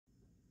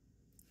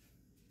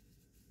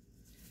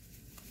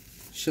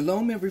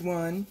Shalom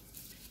everyone,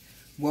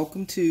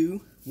 welcome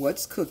to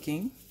What's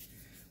Cooking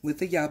with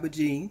Ayaba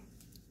G.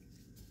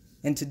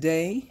 And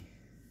today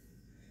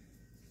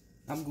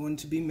I'm going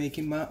to be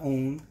making my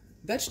own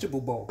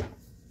vegetable bowl.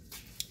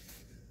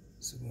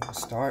 So I'm going to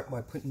start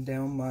by putting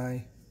down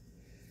my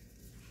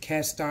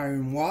cast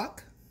iron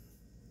wok,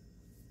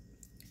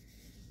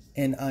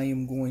 and I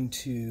am going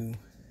to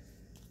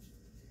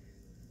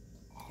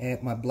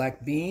add my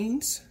black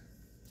beans,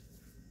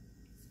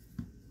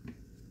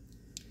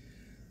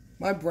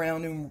 my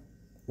brown and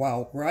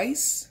wild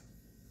rice,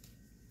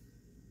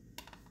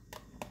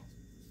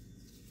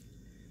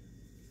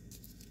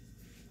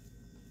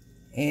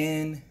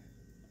 and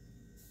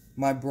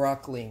my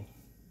broccoli.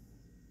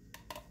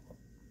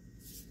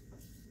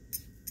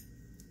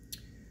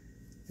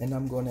 And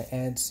I'm going to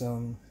add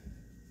some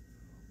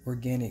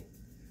organic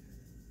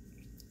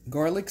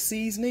garlic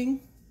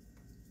seasoning,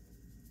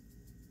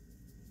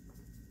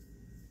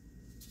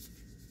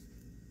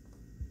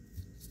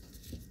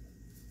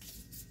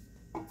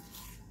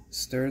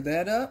 stir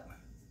that up.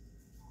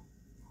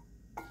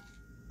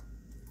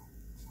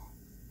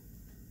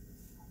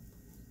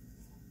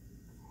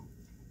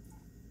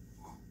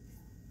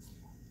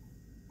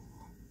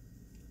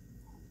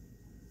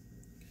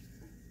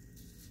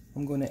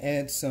 I'm going to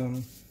add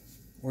some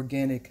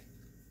organic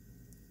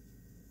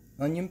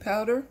onion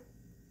powder.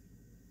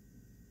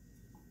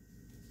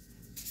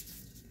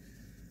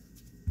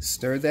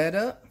 Stir that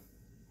up.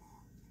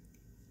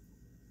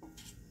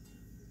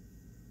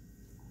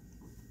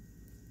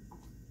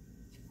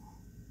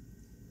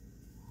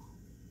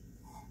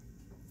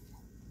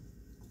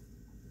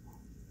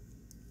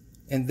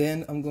 And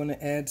then I'm going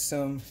to add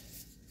some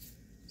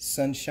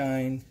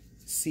sunshine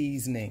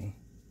seasoning.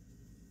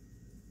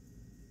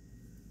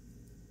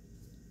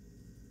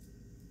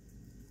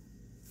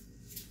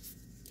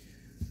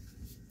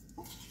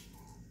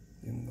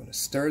 I'm going to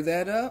stir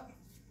that up.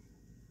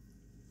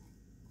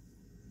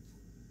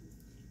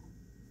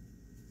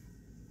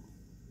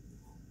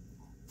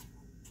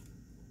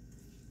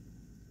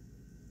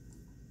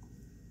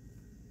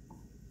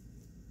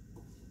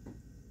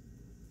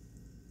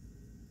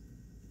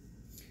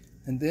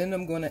 And then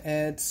I'm going to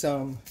add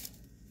some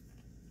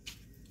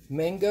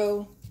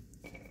mango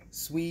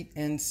sweet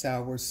and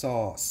sour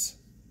sauce.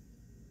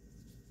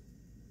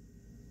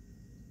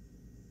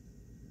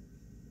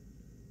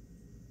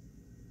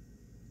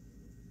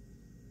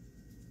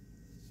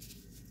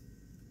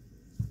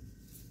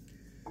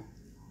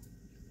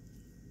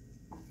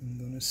 I'm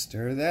going to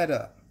stir that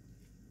up.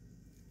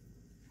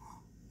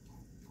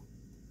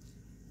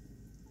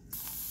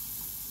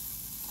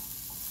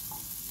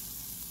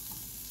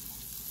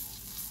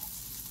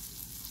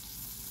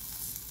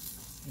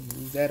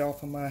 Move that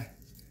off of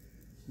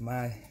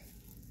my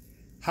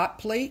hot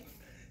plate.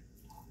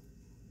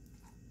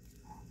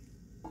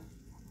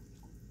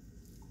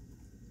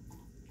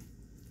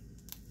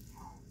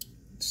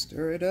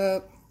 Stir it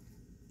up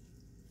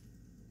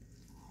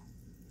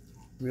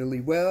really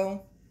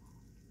well.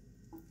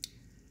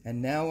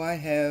 And now I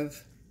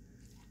have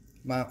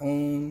my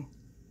own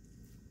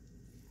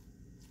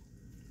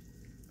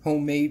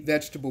homemade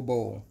vegetable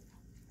bowl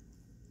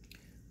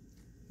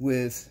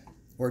with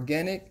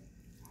organic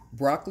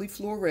broccoli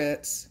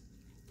florets,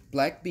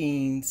 black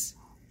beans,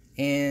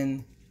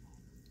 and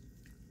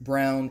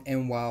brown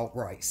and wild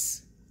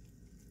rice.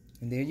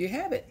 And there you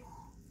have it.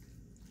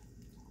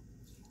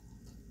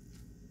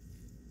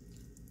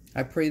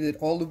 I pray that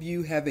all of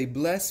you have a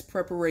blessed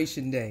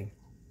preparation day.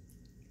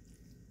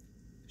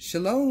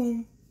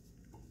 Shalom.